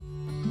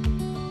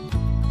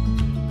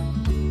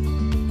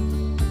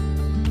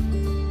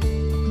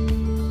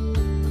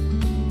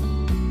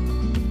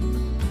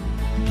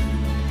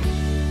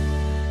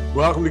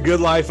Welcome to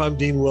Good Life. I'm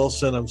Dean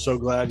Wilson. I'm so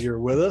glad you're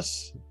with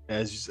us.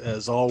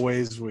 As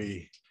always,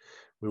 we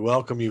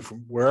welcome you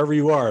from wherever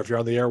you are. If you're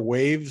on the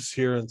airwaves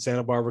here in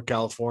Santa Barbara,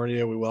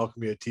 California, we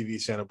welcome you at TV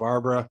Santa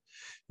Barbara.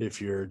 If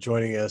you're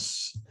joining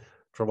us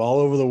from all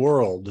over the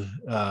world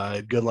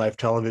at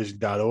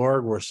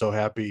goodlifetelevision.org, we're so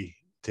happy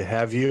to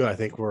have you. I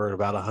think we're in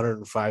about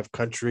 105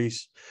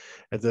 countries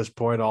at this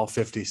point, all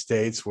 50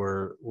 states.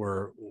 We're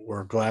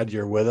glad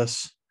you're with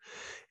us.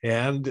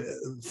 And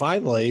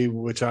finally,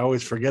 which I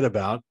always forget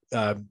about,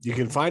 you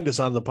can find us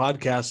on the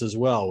podcast as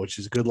well, which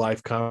is Good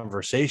Life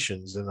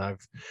Conversations. And I've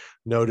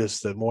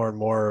noticed that more and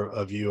more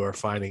of you are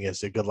finding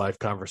us at Good Life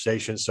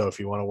Conversations. So if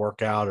you want to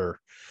work out or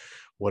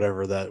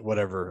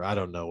whatever, I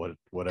don't know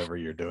whatever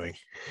you're doing,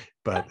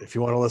 but if you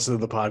want to listen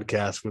to the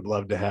podcast, we'd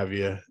love to have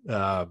you.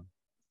 And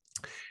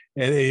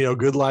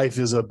Good Life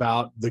is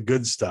about the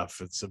good stuff.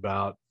 It's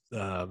about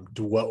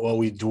what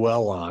we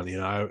dwell on.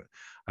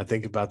 I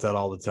think about that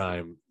all the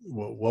time.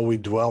 What we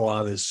dwell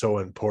on is so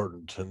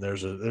important. And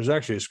there's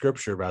actually a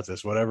scripture about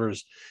this. Whatever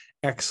is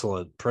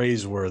excellent,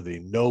 praiseworthy,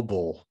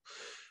 noble,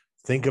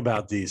 think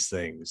about these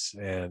things.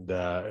 And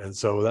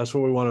so that's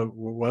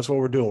what that's what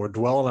we're doing. We're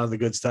dwelling on the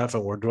good stuff,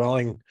 and we're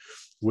dwelling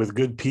with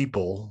good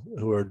people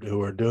who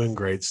are doing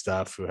great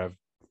stuff, who have,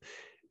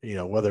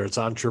 whether it's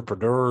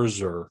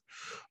entrepreneurs or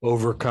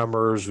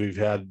overcomers. We've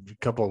had a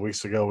couple of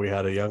weeks ago, we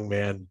had a young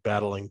man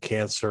battling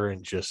cancer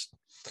and just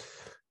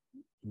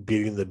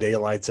beating the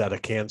daylights out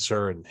of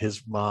cancer, and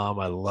his mom.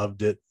 I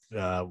loved it.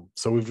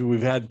 So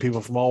we've had people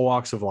from all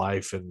walks of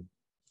life, and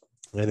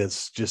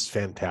it's just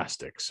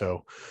fantastic.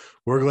 So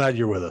we're glad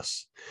you're with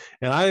us,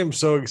 and I am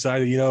so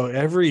excited.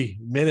 Every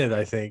minute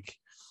I think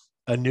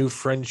a new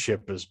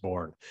friendship is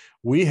born.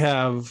 We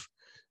have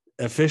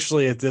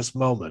officially at this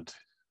moment,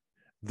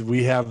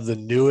 we have the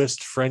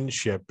newest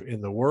friendship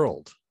in the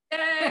world.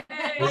 Yay!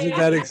 Isn't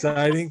that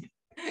exciting?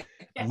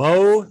 Yes.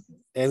 Mo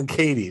and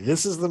Katie.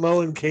 This is the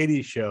Mo and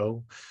Katie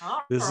show.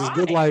 This is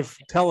Good Life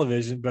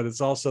Television, but it's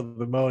also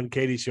the Mo and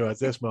Katie show at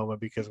this moment,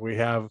 because we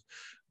have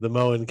the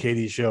Mo and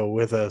Katie show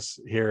with us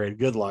here at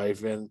Good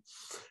Life. And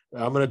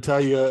I'm going to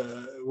tell you,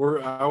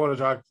 I want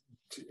to talk.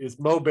 It's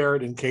Mo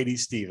Barrett and Katie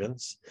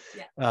Stevens.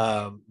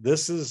 Yeah.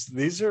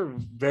 These are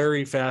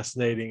very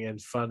fascinating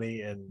and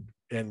funny and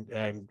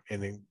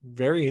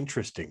very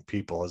interesting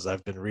people, as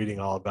I've been reading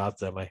all about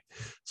them. I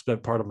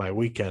spent part of my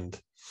weekend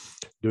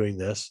doing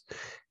this,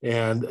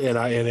 and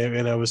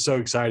I was so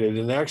excited.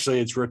 And actually,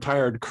 it's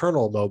retired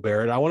Colonel Mo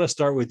Barrett. I want to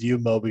start with you,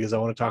 Mo, because I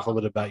want to talk a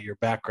little bit about your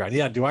background.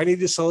 Yeah, do I need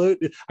to salute?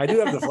 I do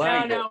have the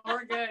flag. No,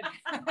 we're good.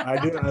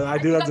 I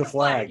do have the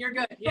flag. You're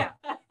good. Yeah.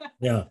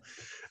 Yeah.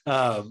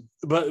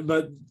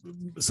 But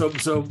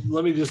so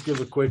let me just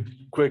give a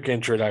quick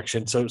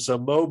introduction. So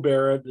Mo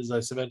Barrett, as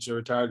I mentioned, a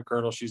retired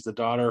colonel. She's the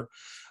daughter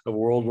of a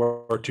World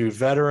War II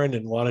veteran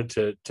and wanted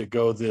to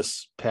go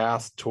this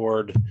path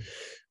toward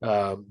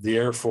the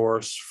Air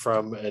Force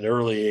from an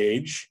early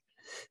age.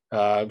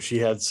 She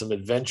had some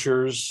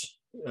adventures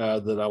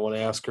that I want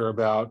to ask her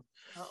about,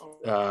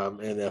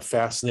 and a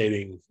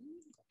fascinating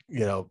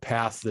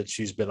path that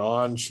she's been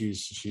on. She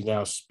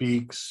now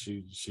speaks.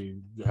 She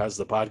has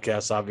the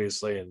podcast,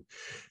 obviously, and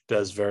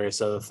does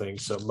various other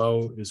things. So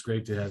Mo, it's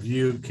great to have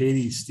you.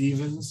 Katie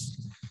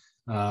Stevens.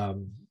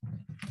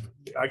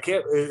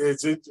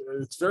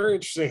 It's very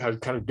interesting how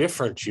kind of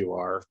different you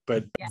are,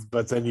 but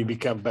then you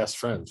become best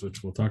friends,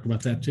 which we'll talk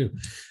about that too.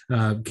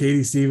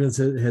 Katie Stevens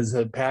has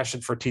a passion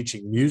for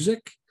teaching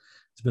music.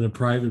 Has been a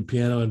private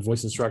piano and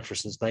voice instructor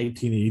since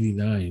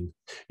 1989.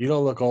 You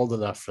don't look old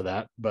enough for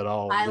that, but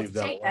I'll leave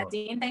that take that,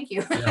 Dean. Thank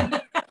you.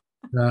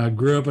 Yeah.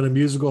 Grew up in a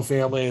musical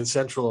family in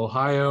Central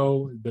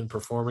Ohio. Been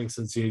performing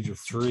since the age of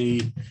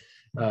 3,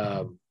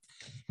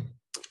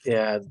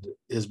 and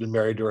has been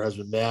married to her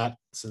husband Matt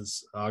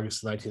since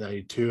August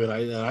 1992.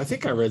 And I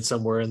think I read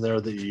somewhere in there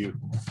that you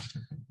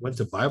went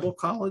to Bible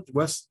college,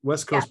 West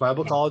Coast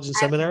Bible College and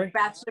Seminary.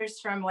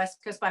 Bachelor's from West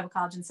Coast Bible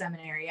College and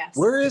Seminary. Yes.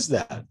 Where is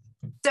that?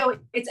 So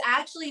it's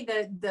actually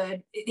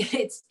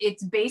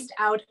it's based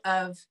out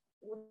of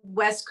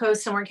West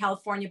Coast, somewhere in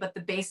California, but the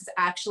base is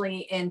actually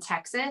in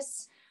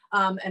Texas.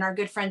 And our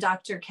good friend,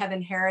 Dr.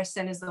 Kevin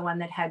Harrison, is the one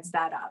that heads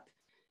that up.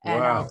 And,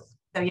 wow.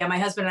 So yeah, my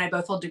husband and I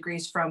both hold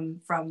degrees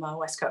from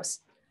West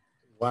Coast.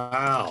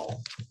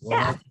 Wow.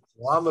 Well,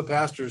 I'm a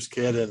pastor's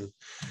kid,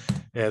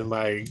 and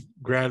my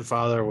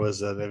grandfather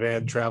was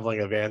an traveling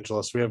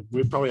evangelist.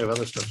 We probably have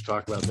other stuff to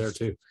talk about there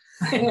too.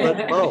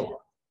 But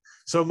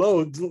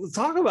Mo,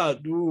 talk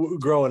about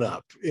growing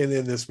up in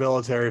this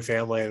military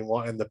family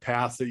and the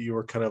path that you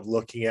were kind of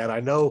looking at. I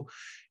know,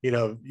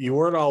 you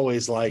weren't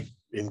always like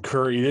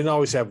encouraged. You didn't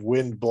always have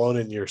wind blown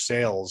in your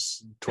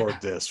sails toward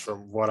this,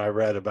 from what I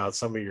read about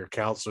some of your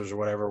counselors or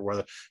whatever.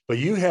 But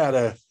you had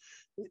a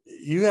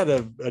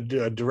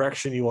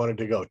direction you wanted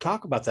to go.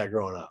 Talk about that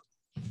growing up.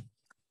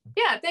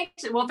 Yeah,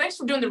 thanks. Well, thanks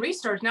for doing the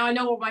research. Now I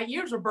know what my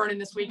ears were burning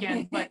this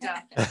weekend. But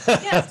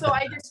yeah, so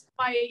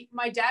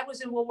my dad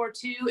was in World War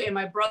II, and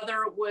my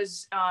brother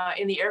was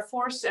in the Air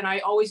Force, and I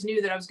always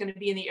knew that I was going to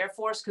be in the Air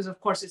Force because, of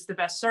course, it's the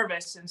best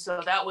service, and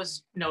so that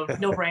was no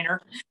brainer.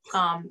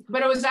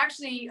 But I was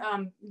actually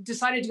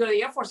decided to go to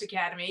the Air Force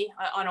Academy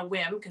on a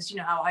whim, because you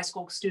know how high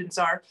school students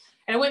are.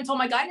 And I went and told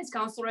my guidance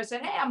counselor. I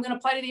said, "Hey, I'm going to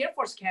apply to the Air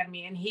Force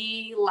Academy," and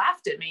he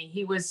laughed at me.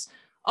 He was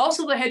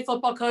also the head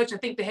football coach. I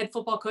think the head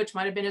football coach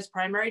might have been his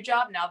primary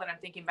job now that I'm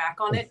thinking back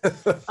on it.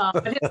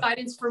 But his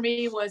guidance for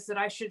me was that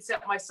I should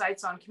set my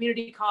sights on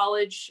community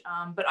college.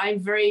 But I'm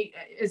very,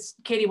 as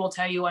Katie will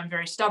tell you, I'm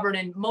very stubborn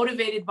and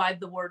motivated by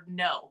the word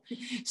no.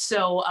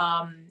 So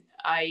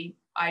I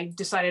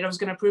decided I was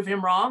going to prove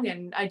him wrong,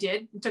 and I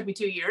did. It took me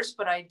 2 years,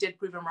 but I did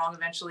prove him wrong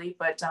eventually.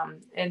 But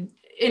and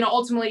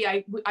ultimately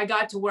I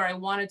got to where I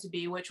wanted to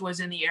be, which was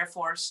in the Air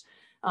Force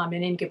and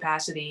in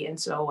capacity. And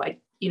so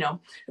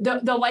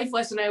the life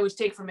lesson I always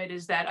take from it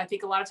is that I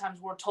think a lot of times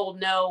we're told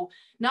no,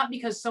 not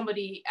because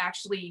somebody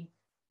actually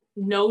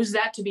knows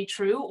that to be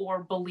true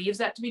or believes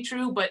that to be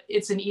true, but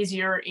it's an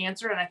easier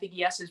answer. And I think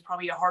yes is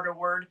probably a harder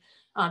word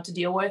to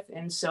deal with.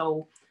 And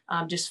so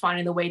just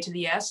finding the way to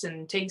the yes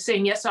and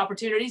saying yes to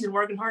opportunities and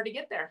working hard to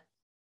get there.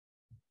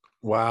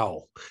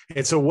 Wow.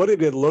 And so what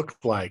did it look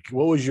like?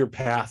 What was your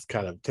path?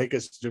 Kind of take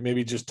us to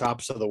maybe just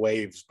tops of the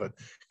waves, but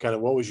kind of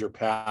what was your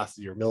path,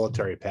 your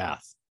military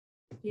path?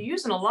 You're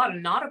using a lot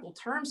of nautical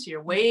terms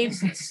here,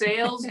 waves and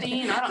sails,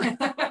 Dean. I don't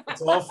know.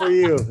 It's all for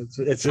you.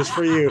 It's just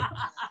for you.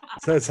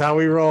 So that's how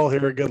we roll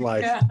here at Good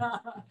Life.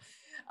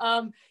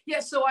 Yeah.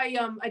 So I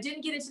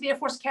didn't get into the Air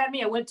Force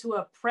Academy. I went to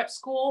a prep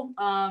school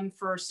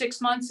for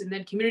 6 months, and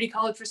then community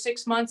college for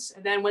 6 months,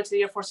 and then went to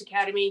the Air Force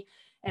Academy.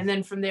 And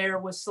then from there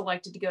was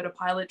selected to go to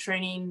pilot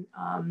training.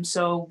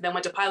 So then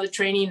went to pilot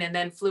training and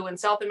then flew in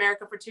South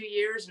America for 2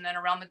 years and then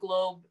around the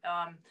globe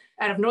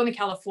out of Northern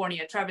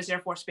California, Travis Air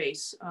Force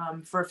Base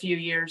for a few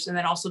years. And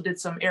then also did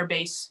some air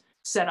base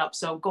setup.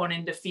 So going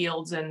into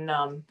fields and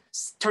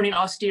turning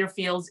austere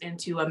fields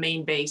into a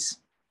main base.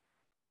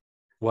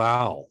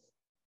 Wow.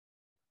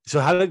 So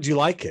how did you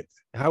like it?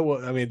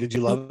 Did you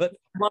love it?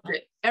 Loved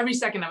it. Every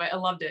second of it. I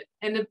loved it.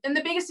 And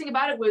the biggest thing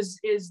about it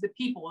is the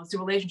people, it's the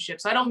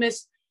relationships. I don't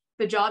miss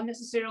the job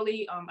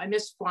necessarily. I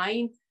miss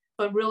flying,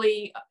 but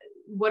really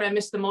what I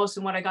missed the most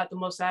and what I got the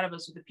most out of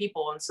was with the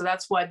people. And so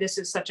that's why this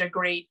is such a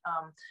great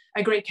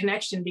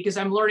connection, because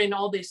I'm learning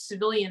all this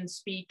civilian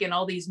speak and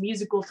all these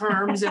musical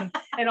terms and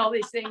all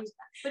these things.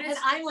 But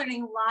I'm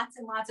learning lots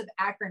and lots of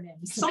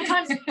acronyms.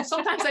 Sometimes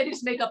I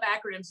just make up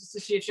acronyms just to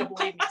see if she'll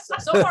believe me.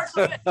 So far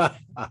so good.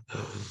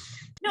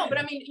 No, but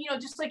I mean,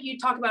 just like you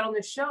talk about on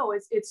this show,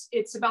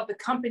 it's about the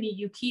company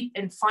you keep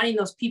and finding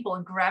those people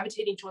and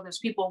gravitating toward those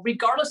people,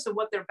 regardless of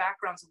what their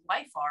backgrounds of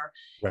life are.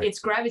 Right. It's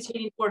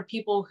gravitating toward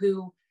people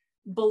who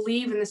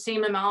believe in the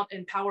same amount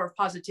and power of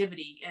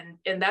positivity.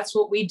 And that's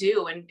what we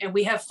do. And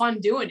we have fun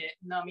doing it.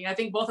 And I mean, I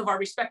think both of our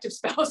respective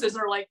spouses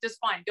are like, just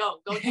fine,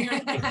 go do your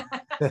thing. Go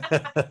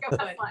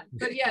have fun.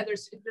 But yeah,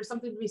 there's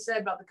something to be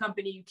said about the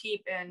company you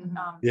keep and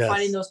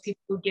finding those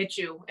people who get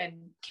you. And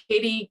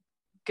Katie,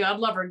 God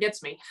love her,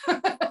 gets me.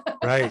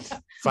 Right.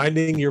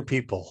 Finding your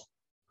people.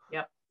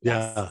 Yep.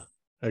 Yeah. Yes.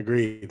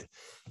 Agreed.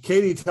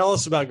 Katie, tell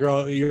us about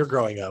your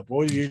growing up. What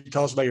would you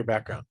tell us about your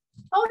background?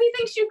 Oh, he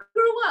thinks you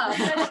grew up.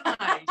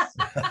 That's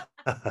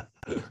nice.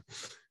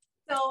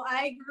 So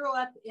I grew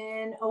up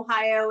in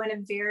Ohio in a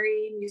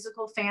very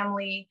musical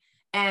family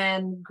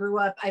and grew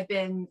up. I've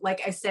been,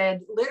 like I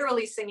said,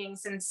 literally singing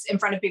in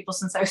front of people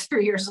since I was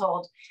 3 years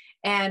old.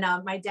 And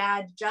my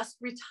dad just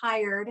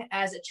retired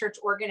as a church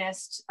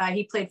organist.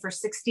 He played for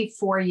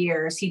 64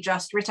 years. He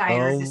just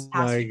retired this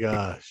past year. Oh my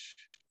gosh.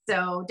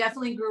 So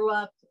definitely grew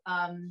up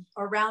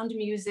around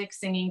music,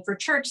 singing for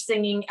church,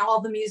 singing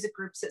all the music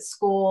groups at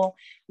school,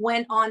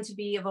 went on to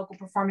be a vocal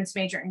performance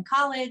major in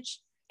college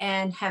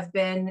and have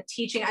been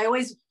teaching. I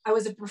was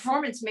a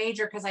performance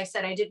major because I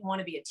said I didn't want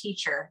to be a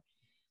teacher.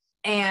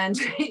 And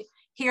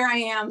here I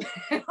am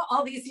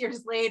all these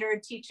years later.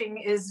 Teaching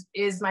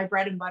is my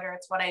bread and butter.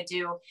 It's what I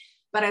do,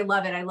 but I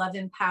love it. I love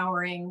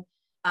empowering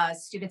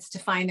students to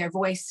find their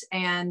voice.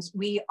 And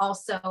we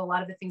also, a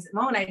lot of the things that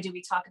Mo and I do,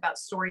 we talk about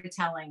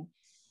storytelling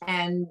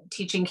and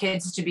teaching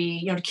kids to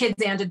be,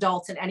 kids and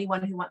adults and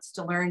anyone who wants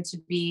to learn to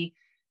be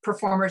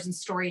performers and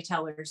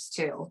storytellers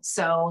too.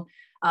 So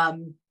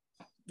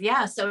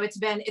so it's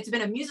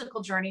been a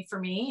musical journey for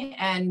me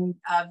and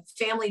a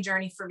family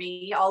journey for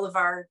me. All of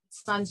our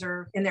sons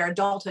are in their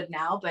adulthood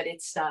now, but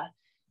it's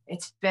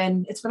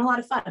been a lot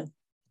of fun.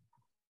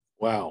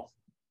 Wow.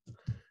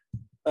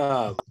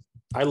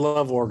 I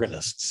love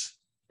organists.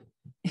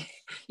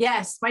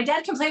 Yes, my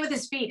dad can play with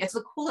his feet. It's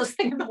the coolest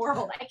thing in the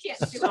world. I can't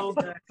do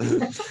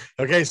it.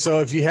 Okay,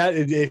 so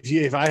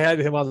if I had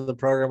him on the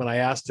program and I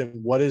asked him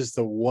what is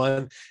the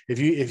one, if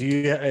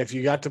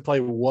you got to play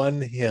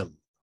one hymn,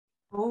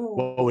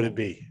 what would it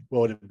be?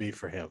 What would it be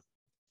for him?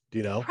 Do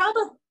you know?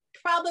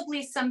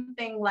 Probably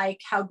something like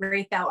 "How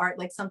Great Thou Art,"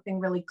 like something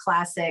really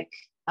classic.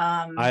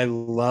 I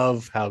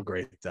love "How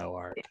Great Thou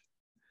Art."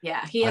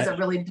 Yeah, he has a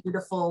really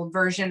beautiful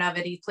version of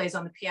it. He plays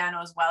on the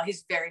piano as well.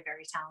 He's very,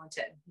 very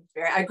talented.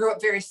 I grew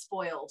up very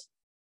spoiled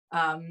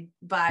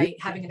by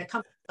having an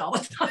accompanist all the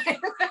time.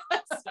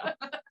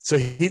 So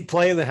he'd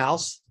play in the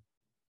house?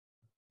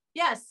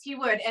 Yes, he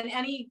would. And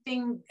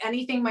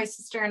anything my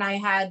sister and I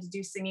had to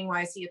do singing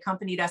wise, he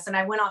accompanied us. And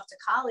I went off to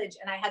college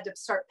and I had to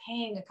start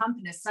paying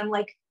accompanists. I'm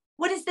like,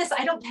 what is this?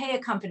 I don't pay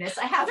accompanists.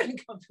 I have an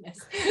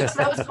accompanist. So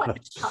that was quite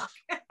a shock.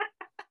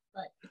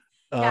 But,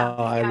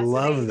 I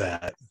love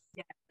that.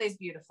 Yeah, it plays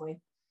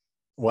beautifully.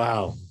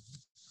 Wow.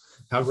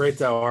 How Great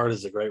Thou Art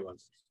is a great one.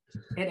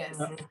 It is.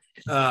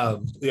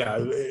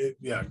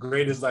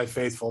 Great is thy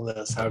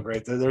faithfulness. How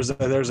great. There's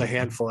a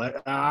handful.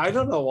 I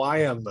don't know why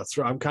I'm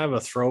kind of a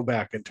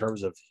throwback in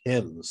terms of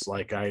hymns.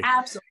 Like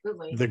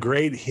absolutely, the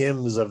great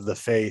hymns of the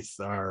faith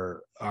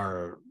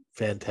are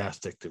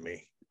fantastic to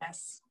me.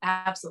 Yes,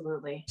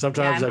 absolutely.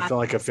 Sometimes I feel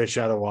like a fish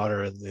out of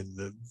water in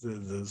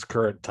the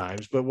current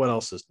times, but what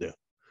else is new?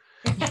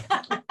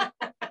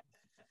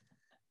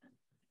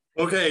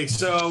 Okay,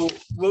 so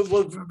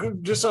we'll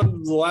just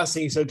on the last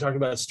thing you said, talking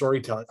about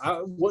storytelling.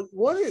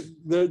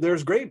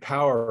 There's great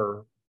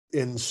power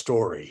in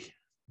story,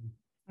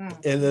 and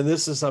then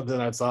this is something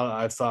I've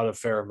thought a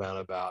fair amount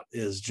about.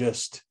 Is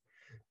just,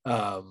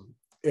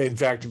 in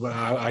fact, when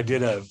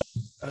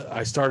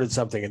I started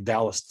something in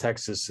Dallas,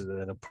 Texas, in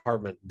an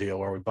apartment deal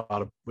where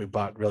we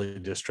bought really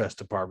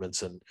distressed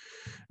apartments and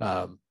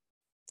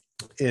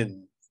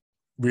in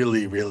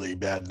really, really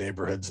bad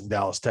neighborhoods in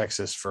Dallas,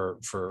 Texas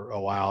for a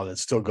while, and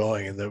it's still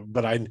going.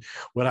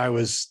 When I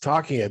was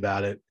talking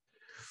about it,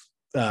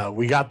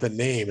 we got the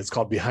name. It's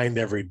called Behind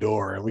Every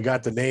Door, and we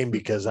got the name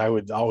because I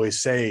would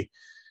always say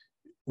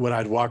when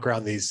I'd walk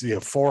around these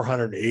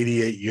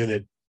 488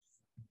 unit,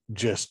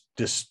 just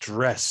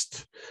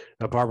distressed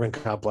apartment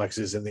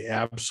complexes in the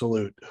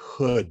absolute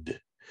hood,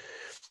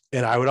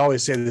 and I would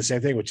always say the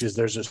same thing, which is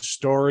there's a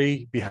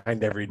story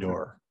behind every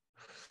door,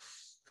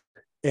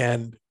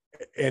 and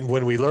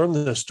when we learn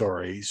the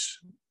stories,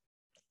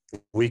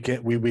 we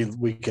can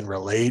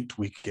relate,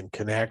 we can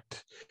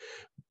connect.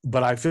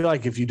 But I feel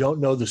like if you don't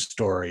know the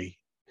story,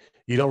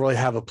 you don't really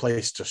have a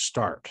place to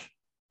start.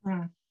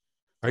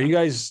 Are you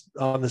guys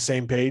on the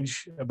same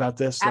page about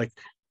this? Like,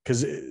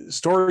 because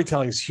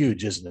storytelling is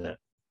huge, isn't it?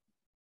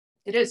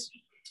 It is.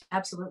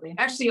 Absolutely.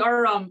 Actually,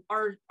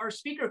 our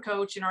speaker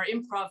coach and our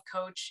improv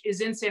coach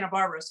is in Santa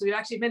Barbara. So we've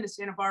actually been to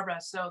Santa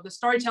Barbara. So the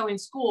storytelling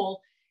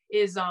school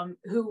is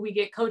who we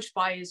get coached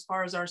by as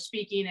far as our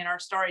speaking and our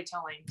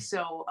storytelling.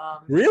 So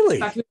really,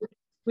 in fact,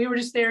 we were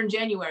just there in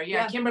January.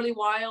 Yeah, Kimberly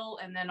Weil,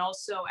 and then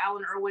also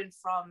Alan Irwin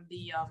from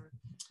the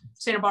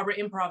Santa Barbara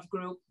Improv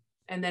Group,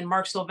 and then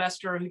Mark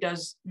Sylvester, who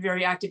does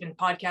very active in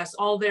podcasts,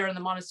 all there in the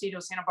Montecito,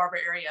 Santa Barbara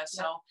area.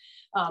 So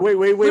we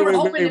were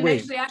hoping to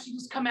eventually actually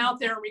just come out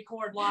there and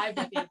record live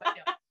with you.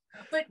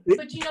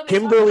 But you know,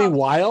 Kimberly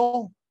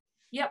Weil.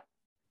 Yep.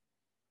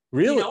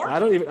 Really? You know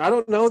I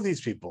don't know these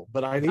people,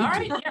 but I need to. All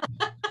right, yeah.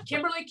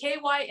 Kimberly,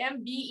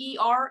 Kymberlee.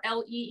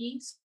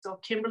 So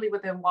Kimberly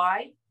with a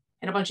Y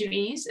and a bunch of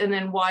E's, and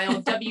then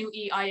Weil,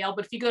 Weil.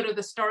 But if you go to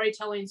the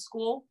storytelling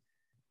school,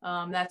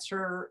 that's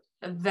her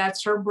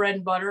bread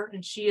and butter,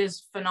 and she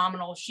is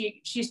phenomenal.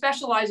 She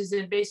specializes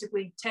in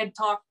basically TED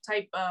Talk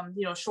type,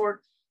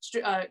 short,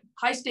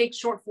 high stakes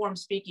short form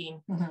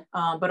speaking,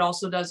 but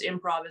also does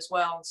improv as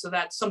well. So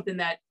that's something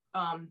that,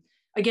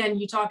 again,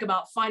 you talk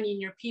about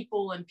finding your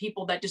people and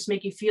people that just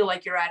make you feel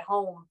like you're at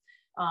home.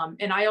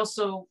 And I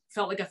also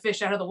felt like a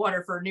fish out of the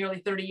water for nearly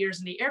 30 years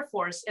in the Air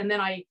Force. And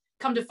then I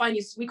come to find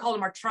we call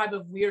them our tribe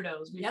of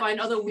weirdos. We find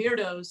other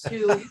weirdos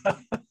who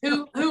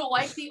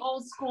like the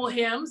old school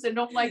hymns and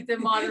don't like the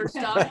modern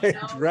stuff.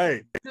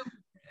 Right.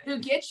 Who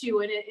gets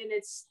you, and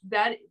it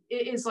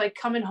is like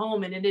coming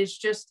home, and it is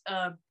just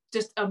a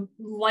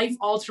life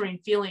altering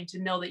feeling to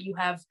know that you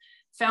have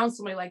found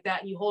somebody like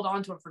that and you hold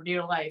on to it for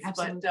dear life.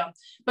 Absolutely.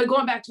 But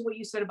going back to what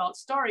you said about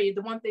story,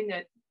 the one thing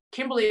that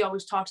Kimberly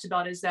always talks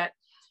about is that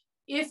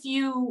if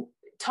you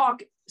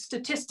talk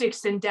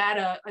statistics and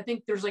data, I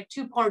think there's like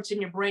two parts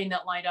in your brain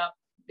that light up.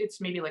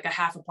 It's maybe like a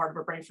half a part of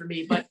a brain for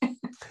me,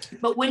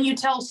 but when you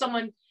tell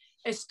someone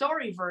a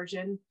story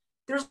version,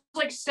 there's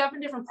like 7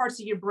 different parts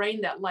of your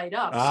brain that light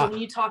up. So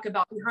when you talk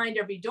about behind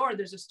every door,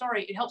 there's a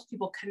story. It helps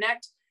people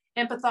connect,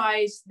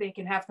 empathize, they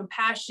can have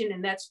compassion,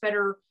 and that's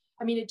better.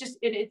 I mean,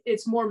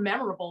 it's more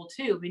memorable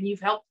too. And you've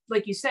helped,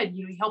 like you said,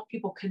 you help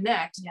people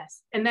connect.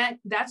 Yes. And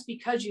that's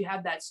because you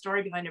have that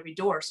story behind every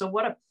door. So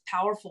what a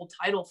powerful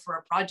title for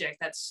a project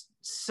that's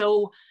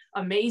so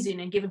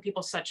amazing and giving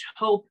people such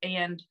hope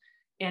and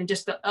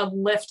just a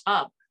lift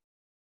up.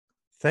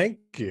 Thank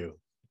you.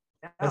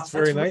 That's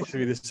very nice of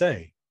you to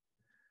say.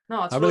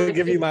 No, I'm going to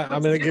give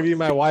you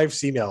my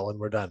wife's email when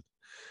we're done.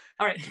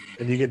 All right.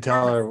 And you can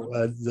tell her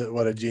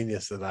what a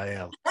genius that I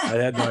am. I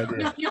had no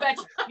idea. You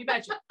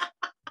betcha.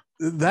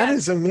 That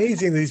is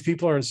amazing. These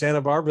people are in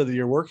Santa Barbara that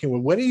you're working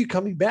with. When are you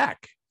coming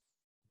back?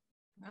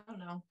 I don't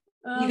know.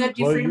 You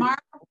free tomorrow?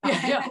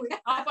 Yeah,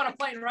 hop on a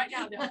plane right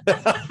now. Yeah,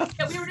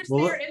 we were just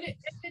there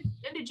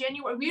into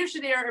January. We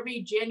usually there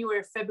every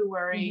January,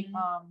 February.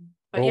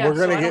 But well, yeah,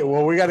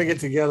 we got to get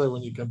together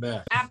when you come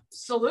back.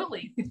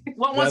 Absolutely.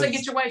 Well, once I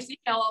get your wife's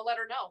email, I'll let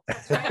her know.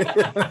 That's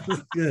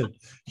right. Good.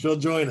 She'll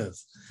join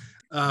us.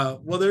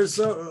 Well, there's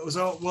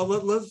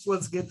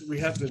let's get, we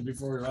have to,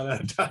 before we run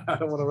out of time, I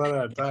don't want to run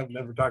out of time and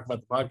never talk about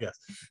the podcast.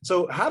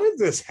 So how did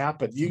this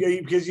happen?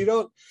 Because you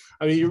don't,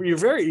 I mean, you're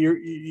very,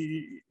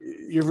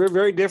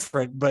 very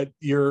different, but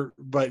you're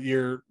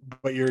the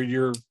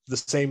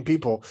same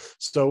people.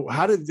 So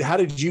how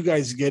did you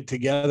guys get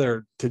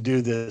together to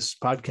do this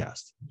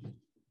podcast?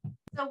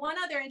 So one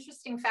other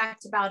interesting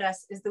fact about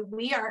us is that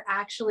we are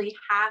actually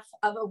half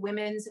of a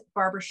women's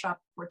barbershop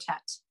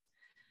quartet.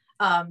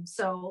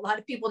 So a lot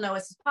of people know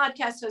us as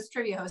podcast hosts,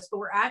 trivia hosts, but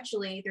we're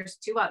actually, there's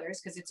two others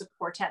because it's a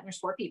quartet and there's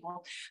 4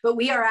 people, but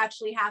we are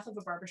actually half of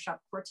a barbershop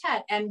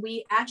quartet. And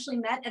we actually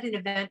met at an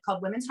event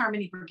called Women's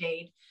Harmony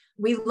Brigade.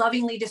 We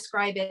lovingly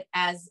describe it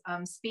as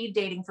speed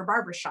dating for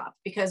barbershop,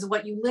 because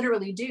what you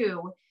literally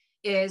do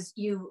is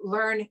you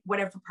learn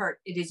whatever part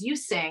it is you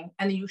sing,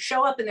 and then you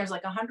show up and there's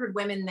like 100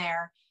 women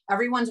there.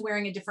 Everyone's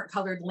wearing a different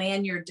colored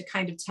lanyard to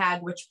kind of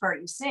tag which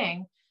part you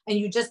sing. And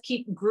you just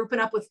keep grouping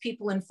up with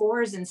people in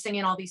 4s and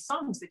singing all these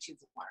songs that you've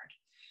learned.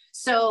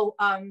 So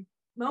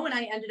Mo and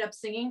I ended up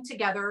singing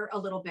together a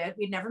little bit.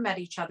 We'd never met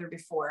each other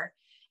before.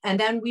 And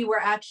then we were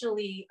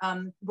actually,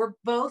 we're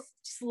both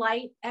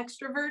slight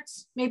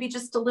extroverts, maybe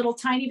just a little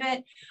tiny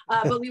bit,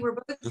 but we were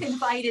both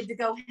invited to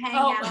go hang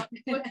out.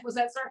 Was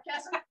that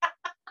sarcasm?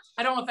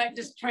 I don't know if that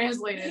just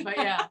translated, but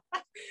yeah.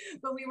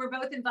 But we were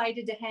both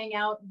invited to hang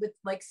out with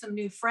like some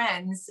new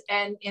friends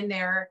and in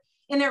their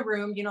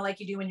room, you know, like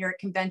you do when you're at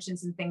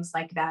conventions and things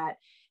like that.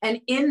 And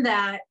in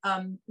that,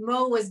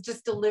 Mo was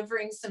just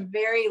delivering some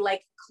very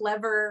like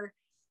clever,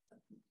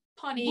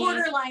 punny,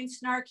 borderline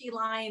snarky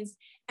lines,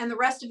 and the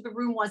rest of the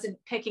room wasn't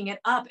picking it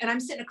up. And I'm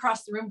sitting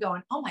across the room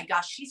going, oh my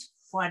gosh, she's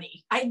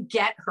funny. I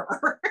get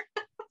her.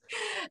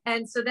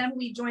 And so then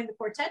we joined the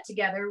quartet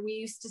together. We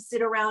used to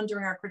sit around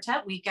during our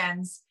quartet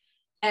weekends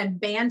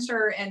and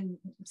banter and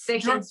say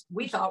things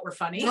we thought were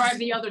funny. Drive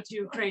the other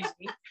two crazy.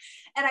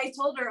 And I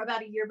told her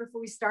about a year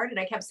before we started,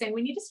 I kept saying,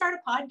 we need to start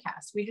a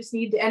podcast. We just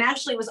need to, and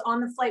actually it was on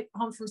the flight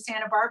home from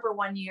Santa Barbara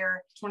one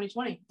year,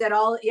 2020,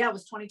 it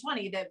was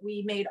 2020 that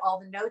we made all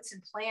the notes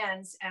and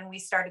plans and we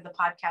started the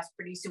podcast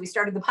we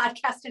started the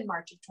podcast in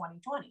March of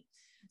 2020.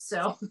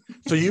 So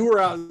you were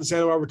out in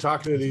Santa Barbara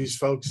talking to these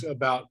folks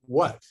about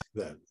what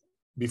then?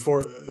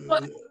 Before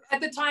at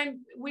the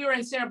time we were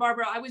in Santa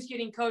Barbara, I was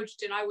getting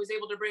coached and I was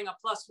able to bring a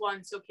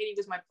 +1. So Katie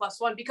was my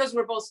 +1 because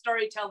we're both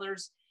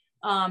storytellers.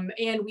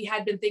 And we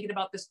had been thinking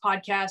about this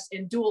podcast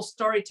and dual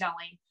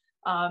storytelling.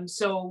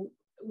 So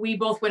we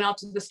both went out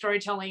to the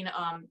storytelling.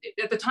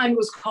 At the time it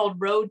was called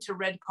Road to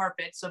Red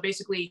Carpet. So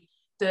basically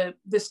the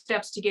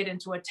steps to get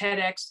into a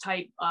TEDx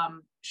type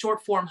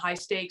short form, high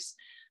stakes.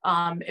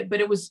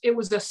 But it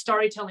was a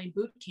storytelling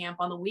boot camp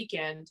on the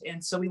weekend.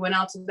 And so we went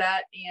out to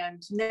that,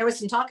 and there was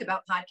some talk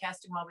about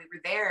podcasting while we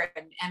were there.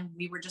 And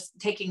we were just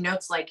taking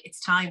notes like, it's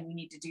time, we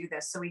need to do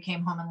this. So we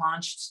came home and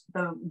launched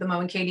the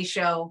Mo and Katie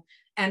show.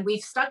 And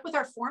we've stuck with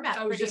our format.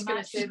 I was just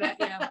going to say that,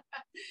 yeah.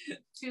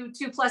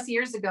 2+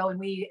 years ago, and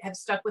we have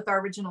stuck with our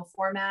original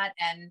format.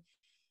 And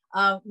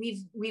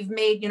we've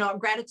made, you know,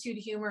 gratitude,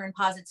 humor, and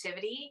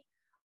positivity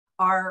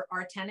are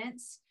our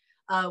tenets.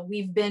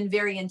 We've been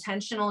very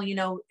intentional. You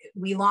know,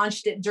 we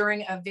launched it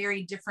during a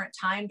very different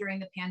time during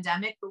the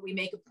pandemic, but we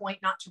make a point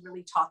not to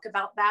really talk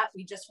about that.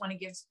 We just want to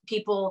give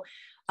people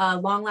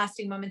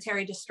long-lasting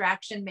momentary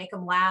distraction, make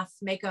them laugh,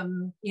 make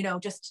them, you know,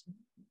 just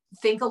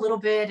think a little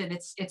bit. And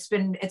it's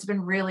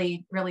been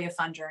really, really a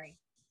fun journey.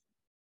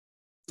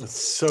 That's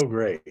so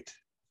great.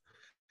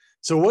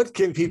 So what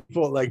can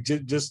people like,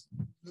 just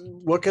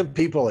what can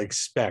people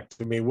expect?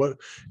 I mean, what,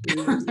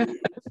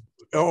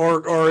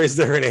 or is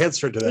there an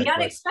answer to that? We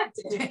don't expect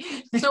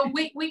it. So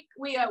we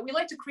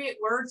like to create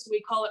words.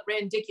 We call it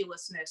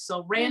randiculousness.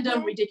 So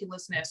random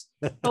ridiculousness.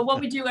 But what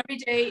we do every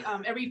day,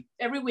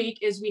 every week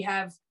is we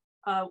have,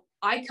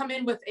 I come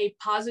in with a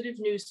positive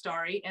news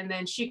story, and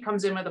then she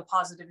comes in with a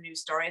positive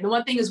news story. And the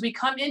one thing is we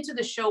come into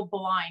the show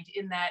blind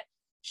in that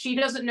she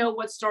doesn't know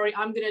what story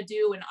I'm going to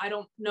do, and I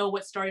don't know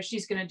what story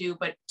she's going to do,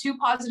 but 2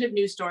 positive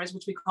news stories,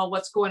 which we call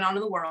What's Going On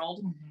in the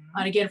World. Mm-hmm.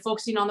 And again,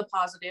 focusing on the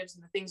positives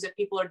and the things that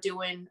people are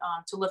doing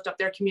to lift up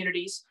their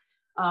communities.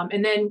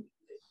 And then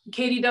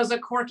Katie does a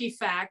quirky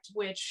fact,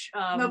 which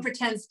Mo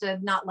pretends to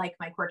not like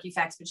my quirky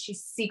facts, but she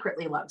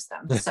secretly loves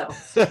them. So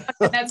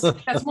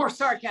that's more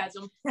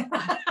sarcasm.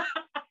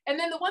 And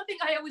then the one thing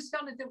I always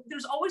found that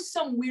there's always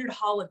some weird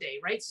holiday,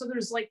 right? So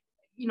there's like,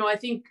 you know, I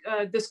think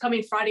this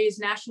coming Friday is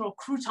National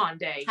Crouton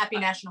Day. Happy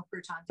National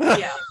Crouton Day.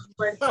 Yeah.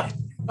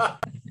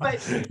 But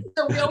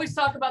so we always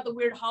talk about the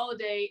weird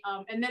holiday.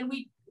 And then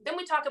we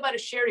talk about a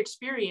shared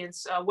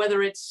experience,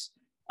 whether it's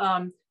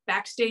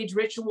backstage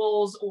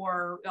rituals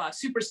or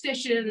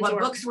superstitions, what or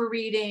books we're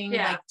reading,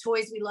 like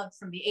toys we loved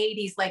from the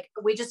 80s. Like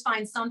we just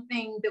find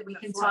something that we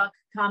can talk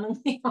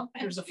commonly on.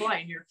 There's a fly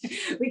in here.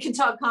 We can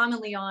talk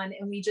commonly on,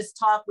 and we just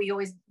talk. We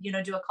always,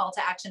 do a call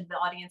to action to the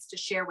audience to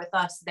share with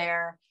us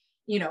their,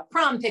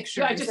 prom pictures.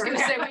 Yeah, I was just gonna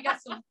say we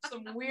got some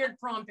weird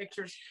prom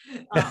pictures,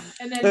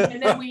 and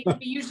then we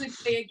usually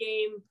play a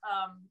game.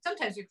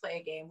 Sometimes we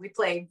play a game. We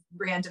play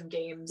random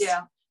games.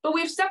 Yeah. But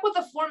we've stuck with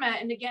the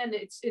format, and again,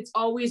 it's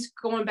always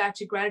going back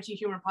to gratitude,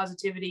 humor, and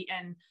positivity,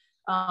 and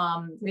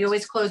we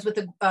always close with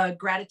a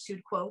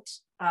gratitude quote.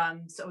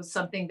 So it's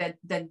something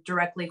that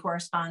directly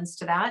corresponds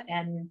to that,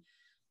 and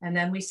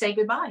then we say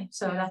goodbye.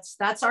 So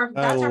that's our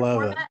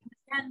format,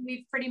 and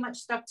we've pretty much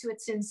stuck to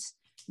it since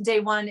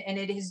day one. And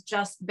it has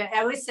just been, I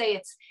always say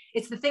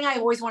it's the thing I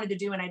always wanted to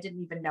do, and I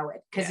didn't even know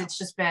it, because it's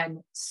just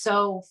been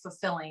so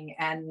fulfilling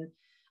and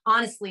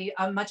honestly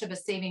much of a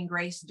saving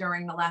grace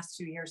during the last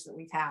 2 years that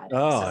we've had.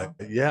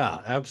 Yeah,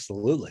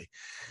 absolutely.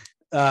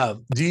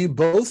 Do you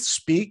both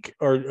speak,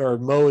 or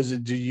Mo,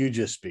 do you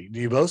just speak? Do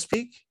you both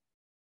speak?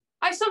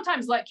 I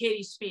sometimes let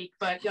Katie speak,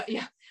 but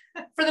yeah,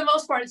 for the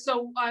most part.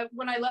 So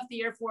when I left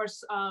the Air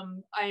Force,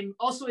 I'm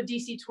also a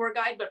DC tour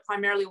guide, but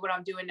primarily what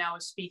I'm doing now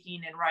is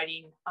speaking and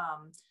writing.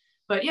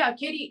 But yeah,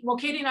 Katie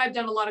and I have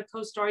done a lot of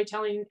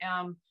co-storytelling.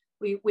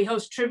 We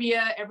host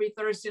trivia every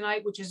Thursday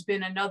night, which has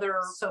been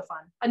another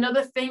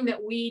thing that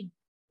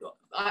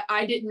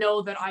I didn't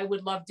know that I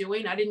would love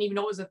doing. I didn't even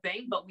know it was a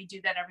thing, but we do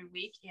that every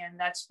week, and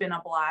that's been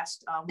a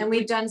blast. And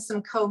we've done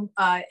some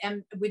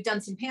we've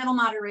done some panel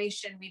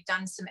moderation, we've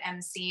done some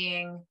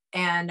emceeing,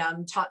 and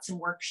taught some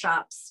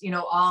workshops.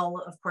 All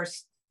of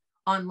course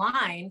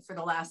online for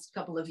the last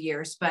couple of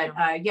years. But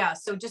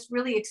so just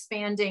really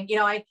expanding.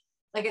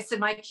 Like I said,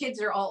 my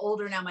kids are all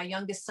older now. My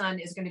youngest son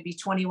is going to be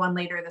 21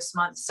 later this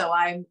month. So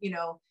I'm,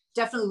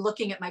 definitely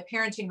looking at my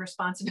parenting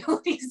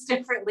responsibilities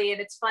differently.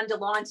 And it's fun to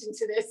launch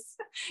into this,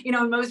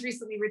 Mo's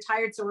recently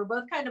retired. So we're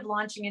both kind of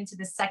launching into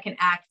the second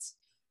act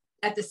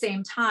at the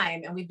same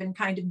time. And we've been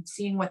kind of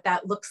seeing what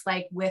that looks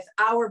like with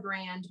our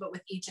brand, but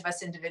with each of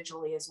us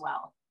individually as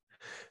well.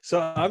 So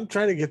I'm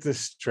trying to get this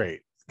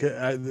straight.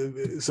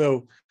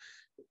 So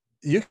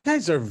you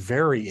guys are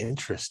very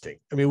interesting.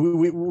 I mean,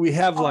 we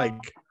have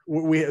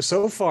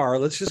so far,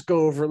 let's just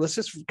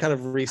kind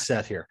of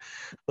reset here.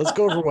 Let's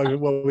go over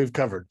what we've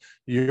covered.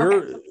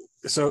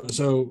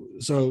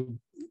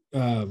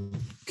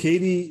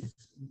 Katie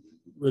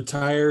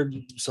retired,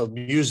 so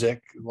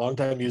music,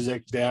 longtime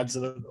music, dad's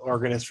an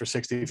organist for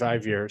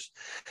 65 years.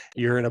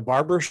 You're in a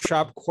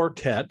barbershop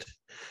quartet.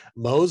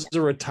 Mo's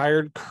a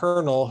retired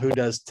colonel who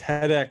does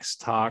TEDx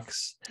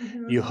talks.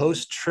 Mm-hmm. You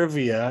host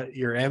trivia,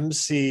 you're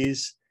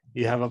MCs,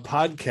 you have a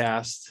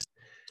podcast.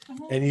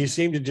 And you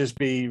seem to just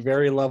be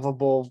very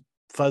lovable,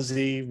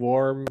 fuzzy,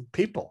 warm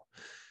people.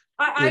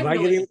 Am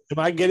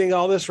I getting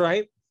all this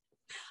right?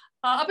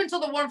 Up until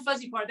the warm,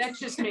 fuzzy part, that's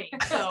just me.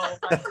 So,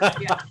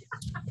 yeah.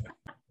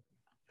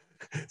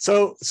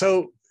 So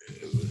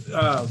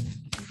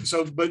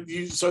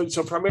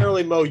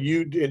primarily, Mo,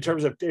 you, in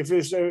terms of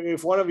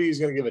if one of you is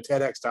going to give a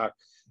TEDx talk,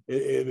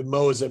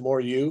 Mo, is it more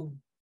you?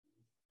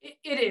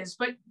 It is,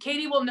 but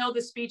Katie will know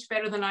the speech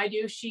better than I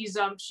do. She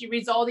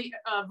reads all the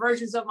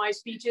versions of my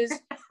speeches.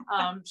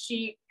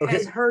 She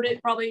has heard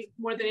it probably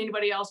more than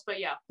anybody else, but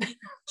yeah.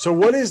 So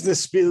what is the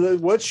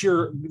speech? What's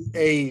your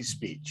A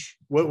speech?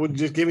 What would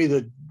just give me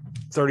the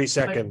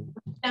 30-second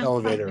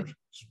elevator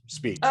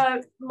speech?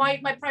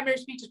 My primary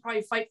speech is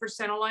probably Fight for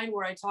Centerline,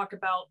 where I talk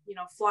about,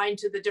 flying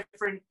to the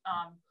different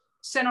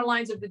center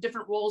lines of the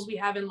different roles we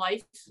have in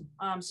life.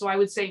 So I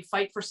would say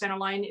Fight for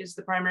Centerline is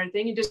the primary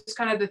thing, and just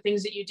kind of the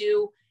things that you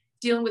do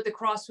dealing with the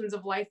crosswinds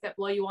of life that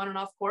blow you on and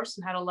off course,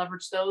 and how to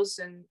leverage those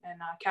and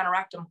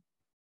counteract them.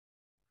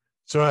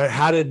 So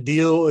how to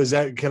deal,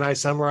 can I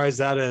summarize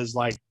that as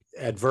like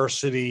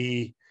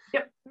adversity,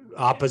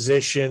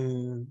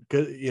 opposition,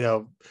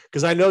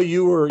 because I know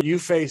you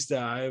faced,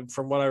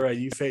 from what I read,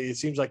 it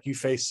seems like you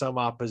faced some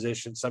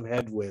opposition, some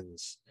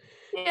headwinds.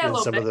 Yeah, a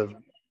little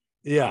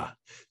bit.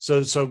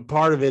 So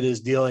part of it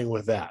is dealing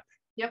with that.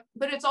 Yep.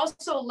 But it's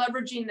also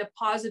leveraging the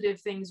positive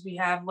things we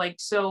have.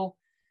 So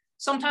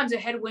sometimes a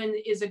headwind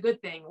is a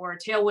good thing, or a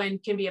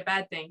tailwind can be a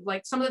bad thing.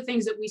 Like some of the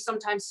things that we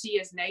sometimes see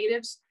as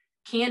negatives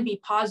can be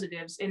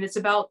positives. And it's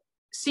about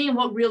seeing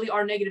what really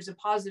are negatives and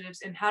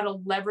positives, and how to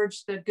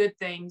leverage the good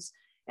things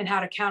and how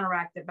to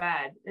counteract the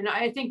bad. And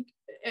I think,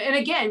 and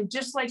again,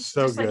 just like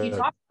you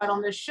talked about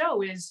on this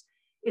show, it's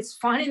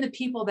finding the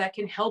people that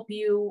can help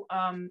you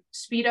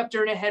speed up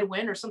during a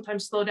headwind, or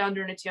sometimes slow down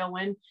during a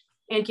tailwind,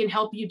 and can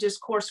help you just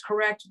course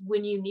correct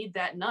when you need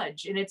that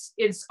nudge. And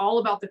it's all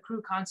about the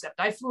crew concept.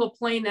 I flew a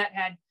plane that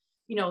had,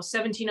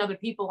 17 other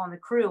people on the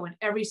crew, and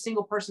every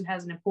single person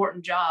has an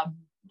important job,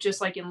 just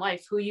like in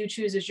life. Who you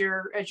choose as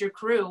your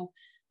crew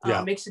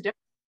makes a difference.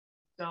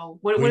 So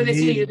what do they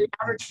say? You're the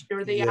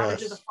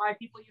average of the 5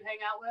 people you hang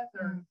out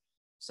with, or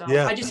so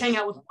I just hang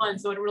out with one,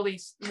 so it really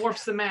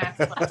warps the math.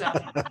 But,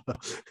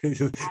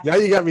 now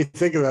you got me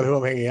thinking about who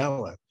I'm hanging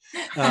out with.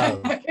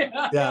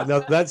 Yeah,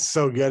 no, that's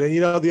so good.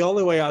 And the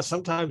only way out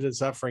sometimes in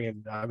suffering,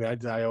 and I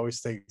mean, I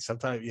always think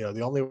sometimes,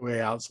 the only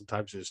way out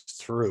sometimes is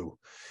through.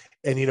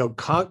 And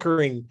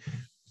conquering,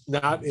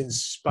 not in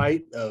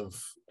spite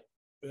of.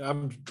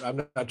 I'm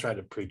not trying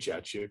to preach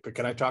at you, but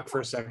can I talk for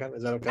a second?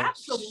 Is that okay?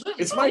 Absolutely.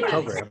 It's my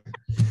program.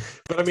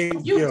 But I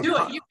mean, you do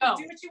it. You go.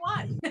 Do what you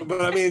want.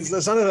 But I mean, it's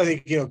something I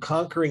think,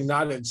 conquering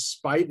not in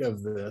spite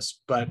of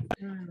this, but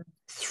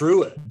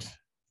through it.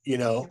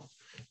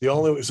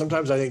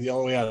 Sometimes I think the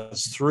only way out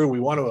is through. We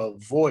want to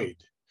avoid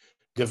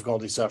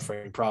difficulty,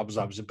 suffering,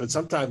 problems, but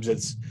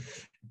sometimes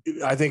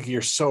I think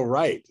you're so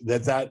right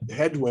that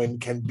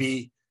headwind can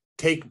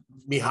take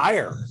me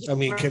higher. I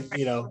mean,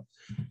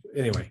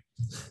 anyway,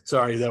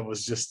 sorry, that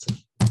was just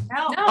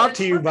brought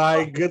to you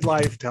by Good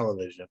Life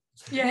Television.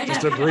 Yeah.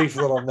 Just a brief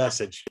little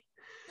message.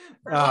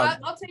 Well,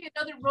 I'll tell you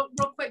another real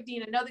quick,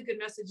 Dean, another good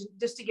message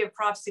just to give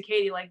props to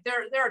Katie. Like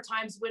there are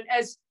times when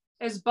as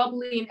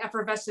bubbly and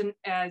effervescent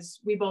as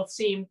we both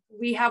seem,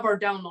 we have our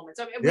down moments.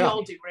 I mean, we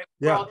all do, right?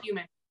 We're all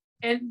human.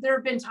 And there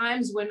have been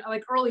times when,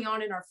 like early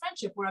on in our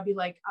friendship, where I'd be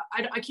like,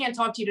 I can't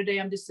talk to you today.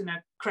 I'm just in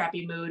a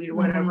crappy mood or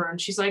whatever. And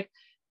she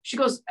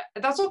goes,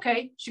 that's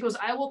okay. She goes,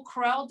 I will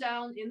crawl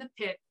down in the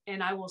pit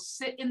and I will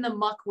sit in the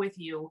muck with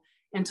you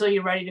until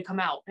you're ready to come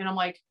out. And I'm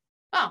like,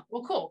 oh,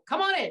 well, cool.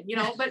 Come on in,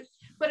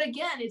 but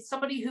again, it's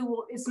somebody who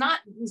will, it's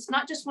not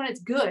just when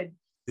it's good.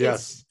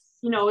 Yes.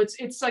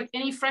 It's like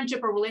any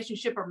friendship or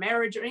relationship or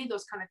marriage or any of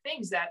those kind of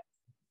things that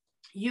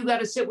you got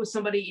to sit with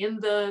somebody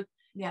in the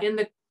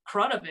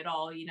crud of it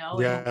all,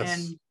 Yes.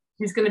 and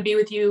he's going to be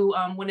with you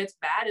when it's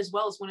bad as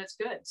well as when it's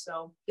good.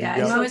 So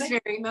Mo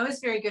is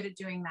very good at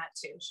doing that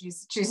too.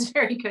 She's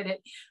very good at.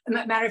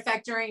 Matter of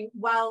fact,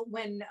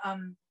 when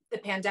the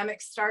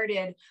pandemic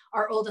started,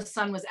 our oldest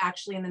son was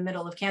actually in the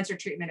middle of cancer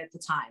treatment at the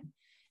time.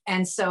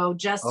 And so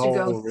just to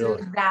go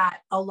through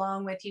that,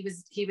 along with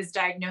he was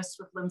diagnosed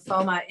with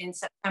lymphoma in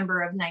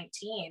September of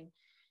 19,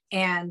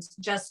 and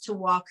just to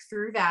walk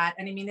through that.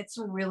 And I mean, it's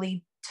some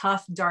really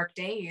tough, dark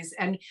days.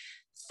 And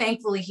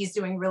thankfully he's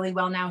doing really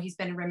well now. He's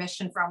been in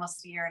remission for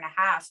almost a year and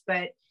a half,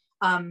 but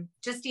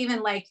just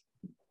even like,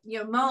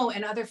 Mo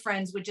and other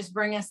friends would just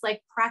bring us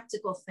like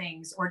practical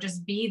things or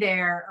just be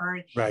there, or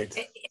right.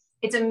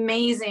 It's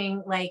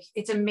amazing. Like,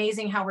 it's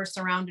amazing how we're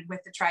surrounded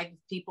with the tribe of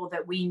people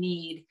that we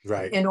need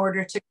in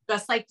order to,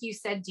 just like you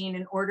said, Dean,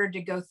 in order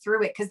to go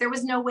through it. Cause there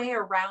was no way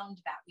around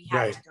that. We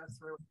had to go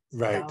through it.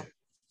 Right. So.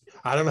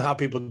 I don't know how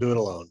people do it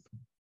alone.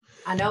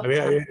 I know. I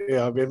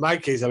mean, in my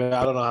case, I don't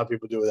know how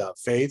people do it without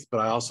faith,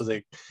 but I also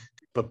think,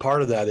 but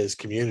part of that is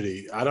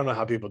community. I don't know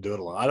how people do it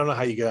alone. I don't know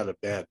how you get out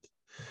of bed.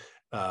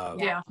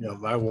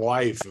 My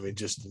wife, I mean,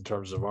 just in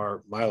terms of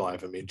my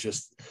life, I mean,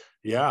 just,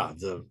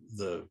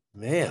 the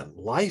man,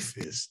 life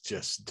is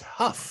just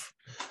tough.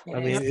 I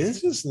mean,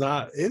 it is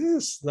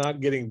not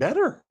getting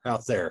better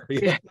out there.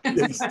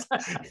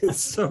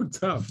 It's so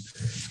tough.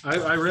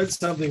 I read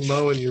something,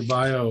 Mo, in your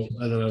bio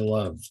that I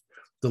loved.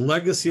 The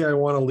legacy I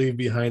want to leave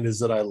behind is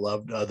that I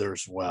loved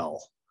others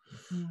well.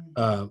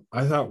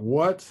 I thought,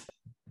 what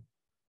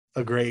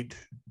a great,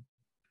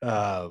 and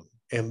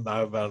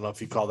I don't know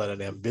if you call that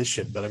an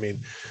ambition, but I mean,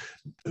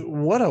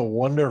 what a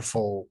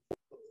wonderful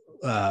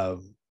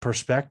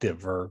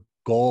perspective or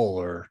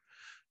goal,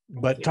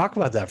 but talk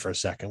about that for a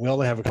second. We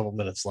only have a couple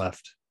minutes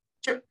left.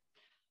 Sure.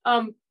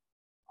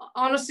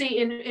 Honestly,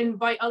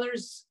 invite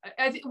others.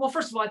 Well,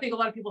 first of all, I think a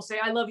lot of people say,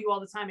 I love you all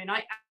the time. And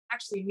I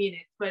actually mean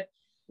it, but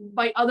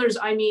by others,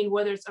 I mean,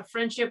 whether it's a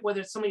friendship,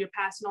 whether it's somebody you're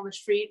passing on the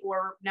street,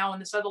 or now in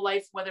this other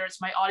life, whether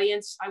it's my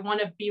audience, I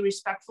want to be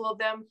respectful of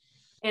them,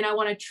 and I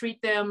want to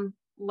treat them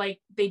like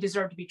they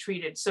deserve to be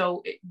treated.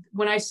 So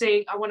when I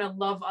say I want to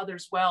love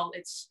others well,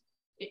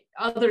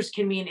 others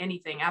can mean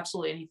anything,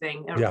 absolutely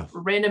anything. A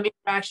random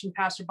interaction,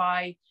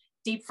 passerby,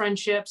 deep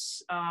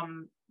friendships,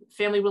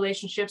 family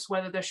relationships,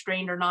 whether they're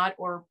strained or not,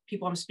 or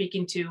people I'm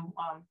speaking to.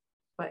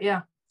 But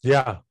yeah.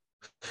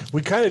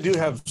 We kind of do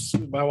have,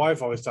 my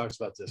wife always talks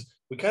about this.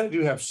 We kind of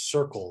do have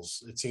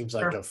circles. It seems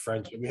like a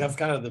friendship. We have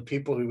kind of the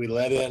people who we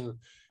let in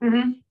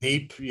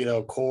deep,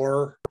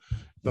 core,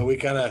 but we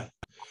kind of,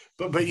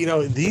 but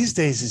these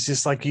days it's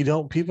just like,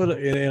 people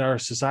in our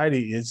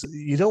society,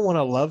 you don't want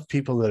to love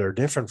people that are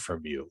different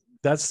from you.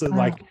 That's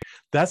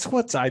that's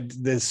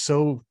that's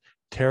so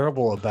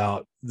terrible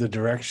about the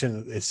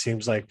direction it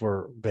seems like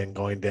we're been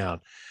going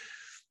down.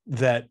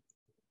 That,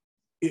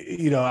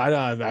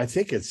 I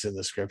think it's in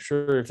the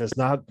scripture. If it's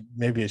not,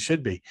 maybe it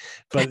should be.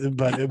 But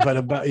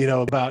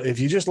about if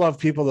you just love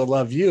people that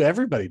love you,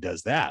 everybody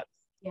does that.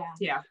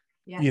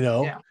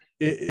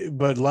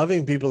 But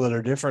loving people that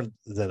are different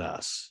than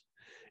us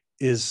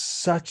is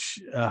such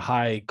a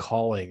high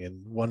calling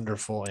and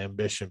wonderful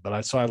ambition.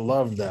 So I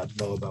love that,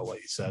 Mo, about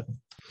what you said.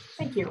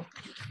 Thank you.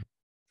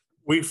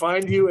 We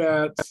find you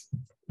at,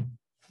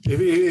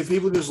 if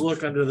people just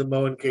look under the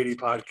Mo and Katie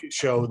podcast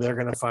show, they're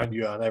going to find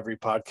you on every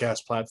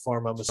podcast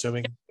platform, I'm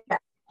assuming.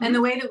 And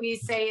the way that we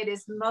say it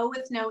is Mo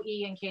with no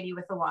E and Katie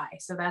with a Y.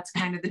 So that's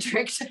kind of the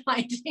trick to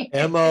finding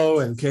it. MO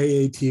and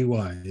KATY,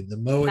 the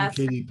Mo and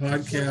Katie We're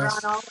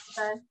podcast.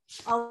 on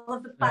all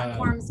of the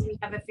platforms. We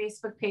have a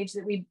Facebook page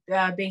that we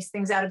base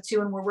things out of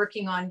too, and we're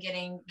working on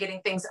getting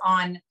things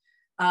on.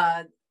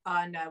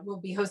 Will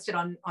be hosted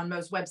on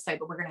Mo's website,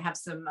 but we're going to have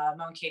some Mo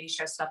and Katie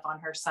show stuff on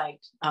her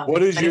site.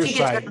 What is your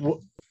site?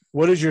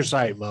 What is your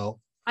site, Mo?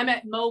 I'm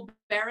at Mo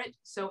Barrett,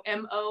 so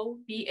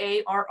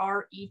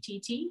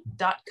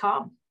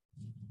MOBARRETT.com.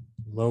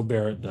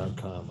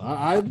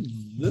 MoBarrett.com.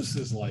 This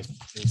is like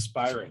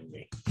inspiring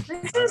me.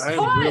 This is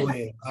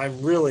fun.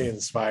 I'm really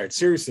inspired.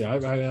 Seriously,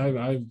 I'm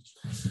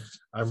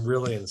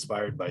really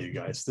inspired by you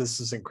guys. This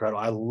is incredible.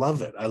 I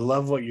love it. I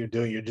love what you're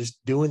doing. You're just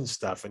doing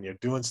stuff, and you're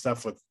doing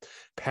stuff with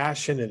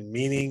passion and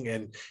meaning.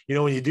 And you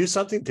know, when you do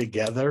something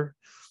together,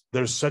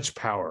 there's such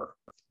power.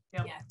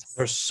 Yep. Yes.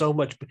 There's so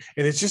much,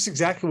 and it's just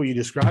exactly what you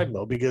described,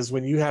 Mo. Because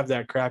when you have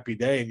that crappy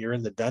day and you're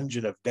in the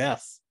dungeon of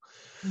death,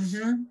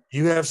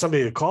 you have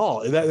somebody to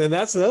call. And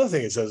that's another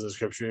thing it says in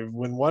scripture.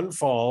 When one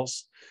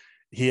falls,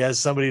 he has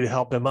somebody to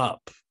help him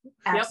up.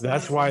 Yep.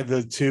 That's why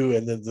the 2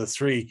 and then the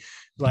 3,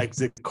 like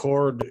the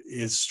cord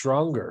is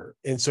stronger.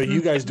 And so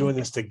you guys doing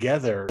this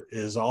together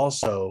is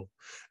also,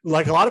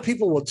 like, a lot of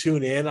people will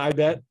tune in. I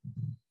bet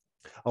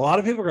a lot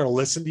of people are going to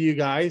listen to you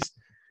guys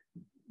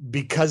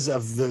because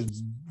of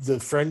the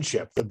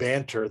friendship, the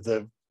banter,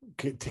 the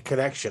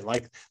connection.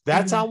 Like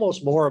that's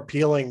almost more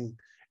appealing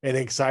and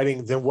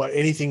exciting than what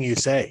anything you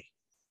say.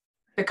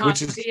 The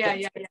concept, yeah.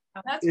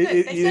 That's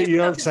good. You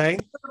know what I'm saying?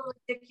 It's a little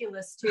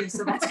ridiculous too,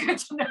 so that's good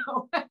to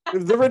know.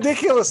 The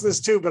ridiculousness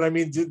too, but I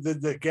mean the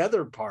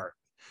together part.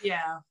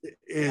 Yeah.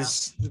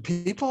 Is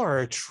people are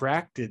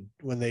attracted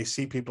when they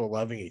see people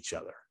loving each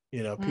other.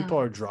 You know, people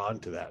are drawn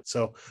to that.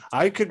 So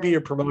I could be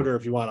your promoter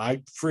if you want.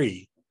 I'm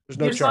free. There's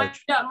no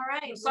charge. Yeah. All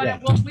right.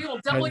 We will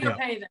double your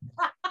pay then.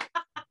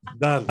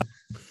 Done.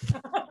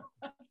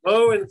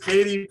 Mo and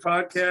Katie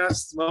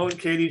podcast, Mo and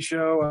Katie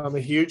show. I'm a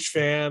huge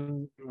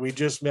fan. We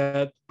just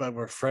met, but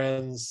we're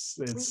friends.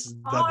 It's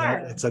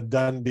a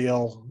done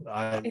deal.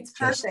 I'm It's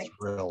just perfect.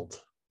 thrilled.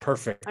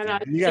 Perfect.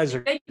 And You guys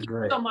are thank you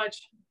great. so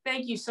much.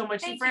 Thank you so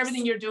much Thank for you.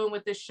 everything you're doing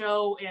with this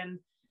show and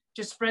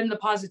just spreading the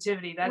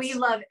positivity. We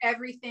love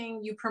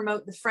everything you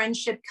promote, the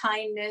friendship,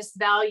 kindness,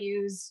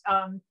 values,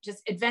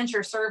 just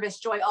adventure, service,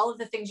 joy, all of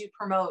the things you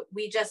promote.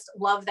 We just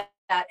love that.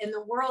 In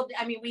the world,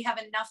 I mean, we have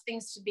enough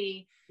things to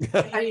be,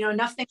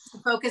 enough things to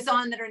focus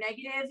on that are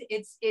negative.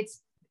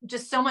 It's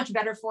just so much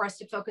better for us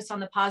to focus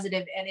on the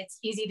positive, and it's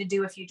easy to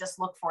do if you just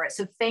look for it.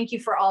 So thank you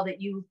for all that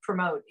you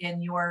promote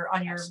on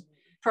your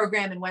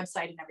program and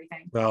website and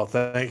everything. Well,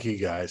 thank you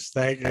guys.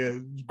 Thank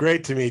you.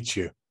 Great to meet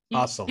you.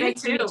 Awesome. You Great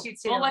to too. meet you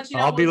too. We'll let you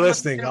know I'll be when we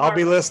listening. come to I'll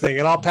be our- listening,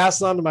 and I'll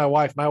pass it on to my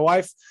wife. My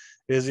wife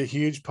is a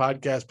huge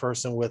podcast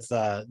person with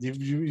have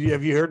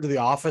you heard of the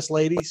Office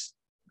ladies?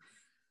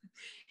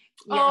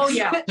 Oh,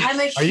 Yes. yeah. I'm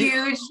a Are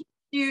you-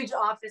 huge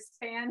Office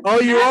fan. Oh,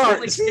 you are.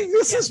 Absolutely. See,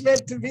 this Yeah. is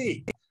meant to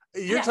be.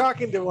 You're Yeah.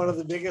 talking to one of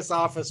the biggest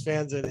Office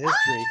fans in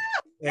history.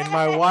 And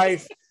my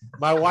wife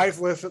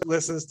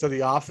listens to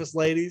the Office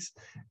ladies.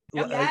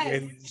 Yes.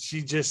 And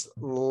she just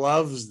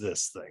loves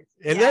this thing.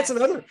 And Yes.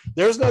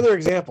 there's another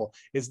example.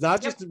 It's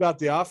not just about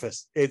the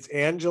Office. It's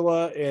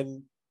Angela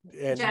and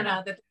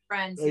Jenna, the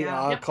friends. I'll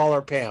Yeah. call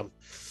her Pam.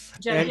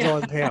 Jenna, Angela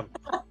and Pam.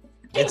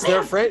 It's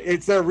their friend.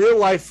 It's their real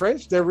life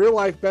friends. Their real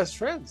life best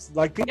friends.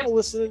 Like people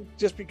listening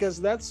just because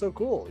that's so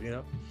cool, you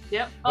know.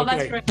 Yep. Oh,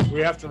 Okay, that's great.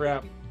 we have to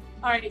wrap.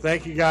 All right.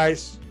 Thank you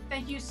guys.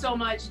 Thank you so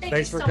much.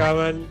 Thanks for so much.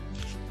 coming.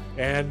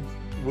 And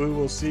we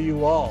will see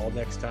you all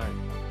next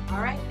time. All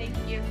right. Thank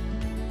you.